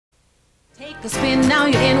Take a spin, now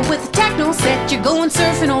you're in with the techno set. You're going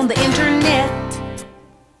surfing on the internet.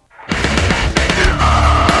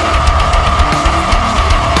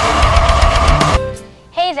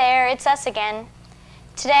 Hey there, it's us again.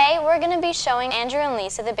 Today, we're going to be showing Andrew and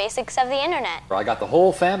Lisa the basics of the internet. I got the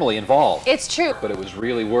whole family involved. It's true. But it was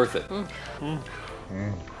really worth it.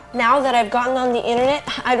 Now that I've gotten on the internet,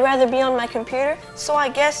 I'd rather be on my computer, so I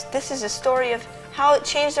guess this is a story of how it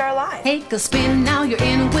changed our lives. Take a spin, now you're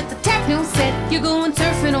in with the techno set. You're going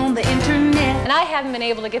surfing on the internet. And I haven't been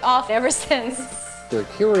able to get off ever since. Their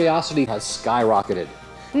curiosity has skyrocketed.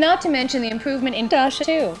 Not to mention the improvement in Dasha,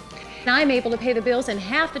 too. I'm able to pay the bills in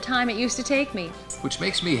half the time it used to take me. Which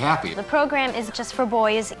makes me happy. The program is just for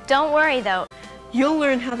boys. Don't worry, though. You'll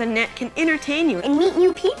learn how the net can entertain you And meet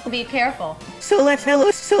new people. Be careful. So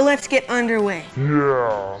let's get underway.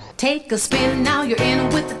 Take a spin, now you're in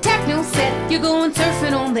with the techno set. You're going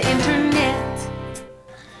surfing on the internet.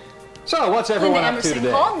 So, what's everyone Linda up to Emerson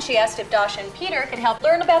today? called and she asked if Dasha and Peter could help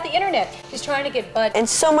learn about the internet. She's trying to get Bud. And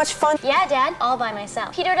so much fun. Yeah, Dad, all by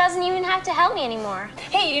myself. Peter doesn't even have to help me anymore.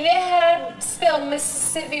 Hey, you know how to spell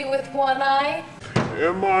Mississippi with one I?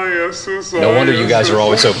 M-I-S-S-I. No wonder you guys are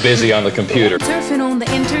always so busy on the computer. Surfing on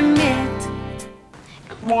the internet.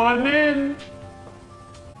 Come on in.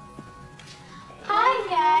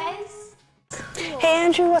 Hi, guys. Hey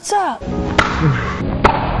Andrew, what's up?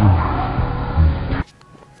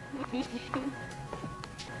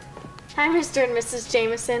 Hi, Mr. and Mrs.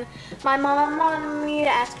 Jameson. My mom wanted me to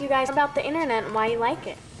ask you guys about the internet and why you like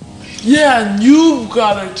it. Yeah, and you've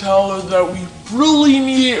got to tell her that we really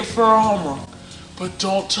need it for our homework. But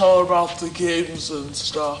don't tell her about the games and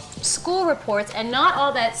stuff. School reports and not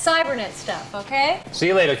all that cybernet stuff, okay? See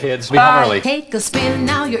you later, kids. Be home early. Take a spin,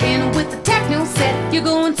 now you're in with the techno set. You're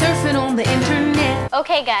going surfing on the internet.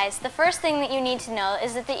 Okay, guys, the first thing that you need to know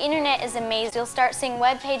is that the internet is amazing. You'll start seeing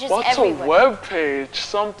web pages What's everywhere. a web page?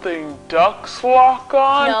 Something ducks walk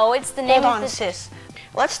on? No, it's the name Hold of on, the... sis.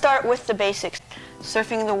 Let's start with the basics.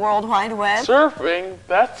 Surfing the World Wide Web. Surfing?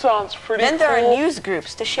 That sounds pretty Then there are cool. news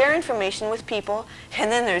groups to share information with people.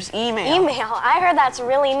 And then there's email. Email. I heard that's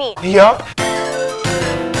really neat. Yup.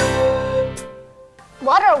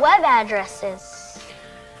 What are web addresses?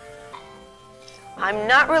 I'm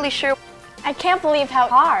not really sure. I can't believe how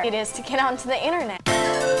hard it is to get onto the internet.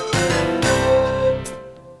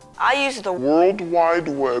 I use the World Wide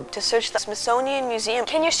Web. to search the Smithsonian Museum.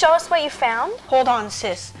 Can you show us what you found? Hold on,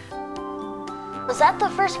 sis. Was that the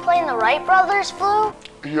first plane the Wright brothers flew?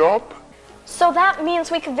 Yup. So that means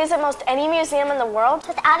we could visit most any museum in the world?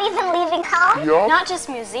 Without even leaving home? Yup. Not just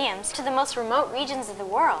museums, to the most remote regions of the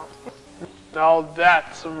world. Now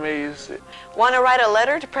that's amazing. Want to write a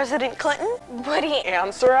letter to President Clinton? Would he?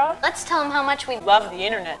 Answer us? Let's tell them how much we Love the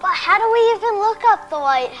internet. But how do we even look up the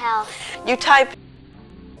White House? You type,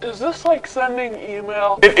 Is this like sending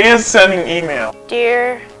email? It is sending email.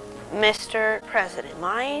 Dear Mr. President,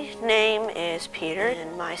 my name is Peter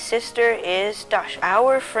and my sister is Dasha.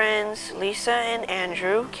 Our friends Lisa and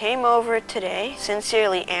Andrew came over today.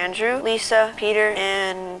 Sincerely, Andrew, Lisa, Peter,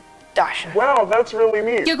 and Dasha. Wow, that's really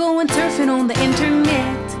neat. You're going surfing on the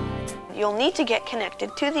internet. You'll need to get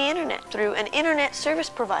connected to the internet through an internet service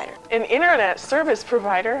provider. An internet service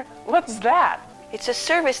provider? What's that? It's a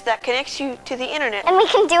service that connects you to the internet. And we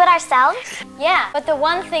can do it ourselves? Yeah, but the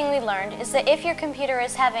one thing we learned is that if your computer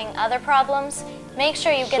is having other problems, make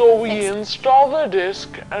sure you get So them we fixed. install the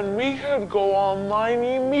disk and we could go online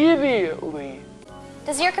immediately.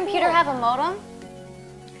 Does your computer have a modem?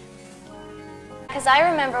 Because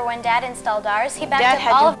I remember when Dad installed ours, he backed Dad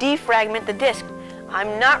up all had of... to defragment the disk.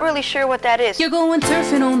 I'm not really sure what that is. You're going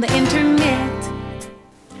surfing on the internet.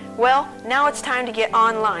 Well, now it's time to get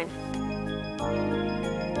online.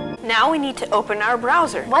 Now we need to open our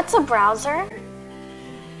browser. What's a browser?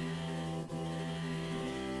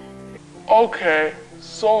 Okay,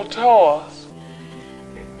 so tell us.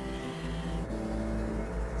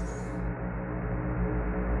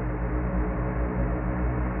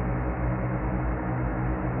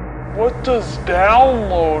 What does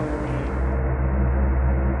download mean?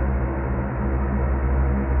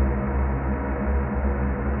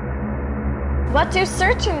 What do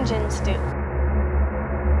search engines do?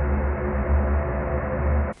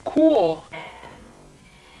 Cool.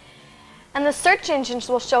 And the search engines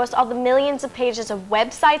will show us all the millions of pages of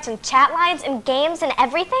websites and chat lines and games and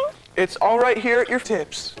everything? It's all right here at your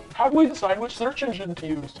tips. How do we decide which search engine to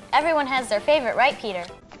use? Everyone has their favorite, right, Peter?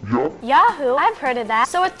 Yahoo, I've heard of that.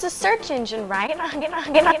 So it's a search engine, right?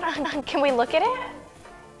 Can we look at it?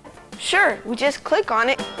 Sure, we just click on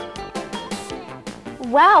it.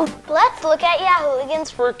 Wow, Let's look at Yahoo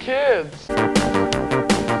against... For kids.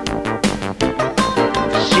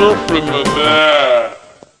 surfing the net.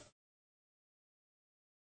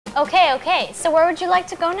 Okay, so where would you like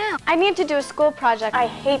to go now? I need to do a school project. I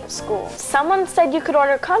hate school. Someone said you could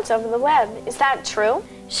order cunts over the web. Is that true?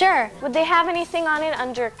 Sure. Would they have anything on it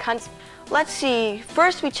under cunts? Let's see.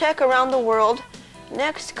 First we check around the world.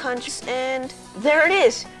 Next countries, and there it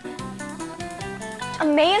is.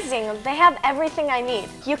 Amazing. They have everything I need.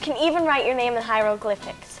 You can even write your name in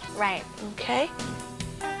hieroglyphics. Right. Okay.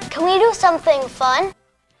 Can we do something fun?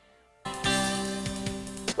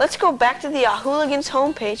 Let's go back to the Hooligans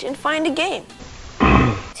homepage and find a game.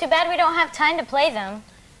 Too bad we don't have time to play them.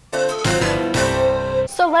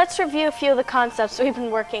 So let's review a few of the concepts we've been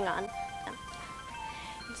working on.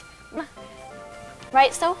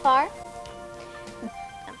 Right so far?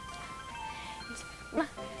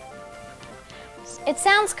 It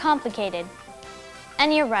sounds complicated.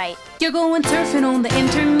 And you're right. You're going surfing on the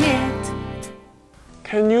internet.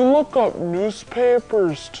 Can you look up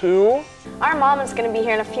newspapers too? Our mom is going to be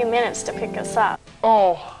here in a few minutes to pick us up.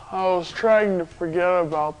 Oh, I was trying to forget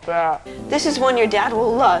about that. This is one your dad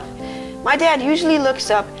will love. My dad usually looks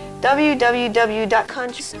up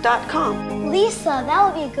www.countries.com. Lisa, that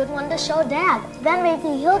would be a good one to show Dad. Then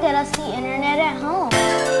maybe he'll get us the internet at home.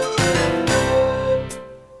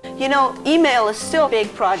 You know, email is still a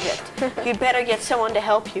big project. You'd better get someone to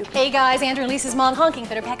help you. Hey guys, Andrew and Lisa's mom honking.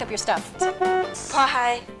 Better pack up your stuff.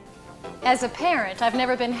 Bye. As a parent, I've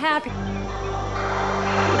never been happy.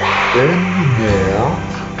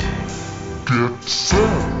 Denmark, get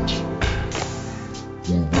set.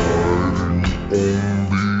 We're riding on the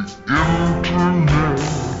internet.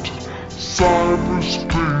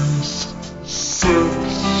 Cyberspace set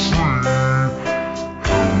free.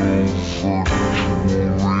 Hello, virtual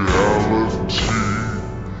reality.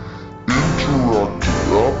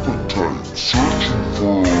 Interactive appetite. Searching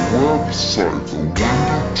for a website. A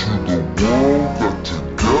window to the world that to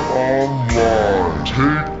get online.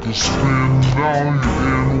 Take a spin, now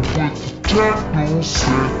you're in with the techno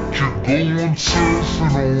set. You're going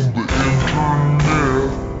surfing on the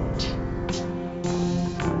internet.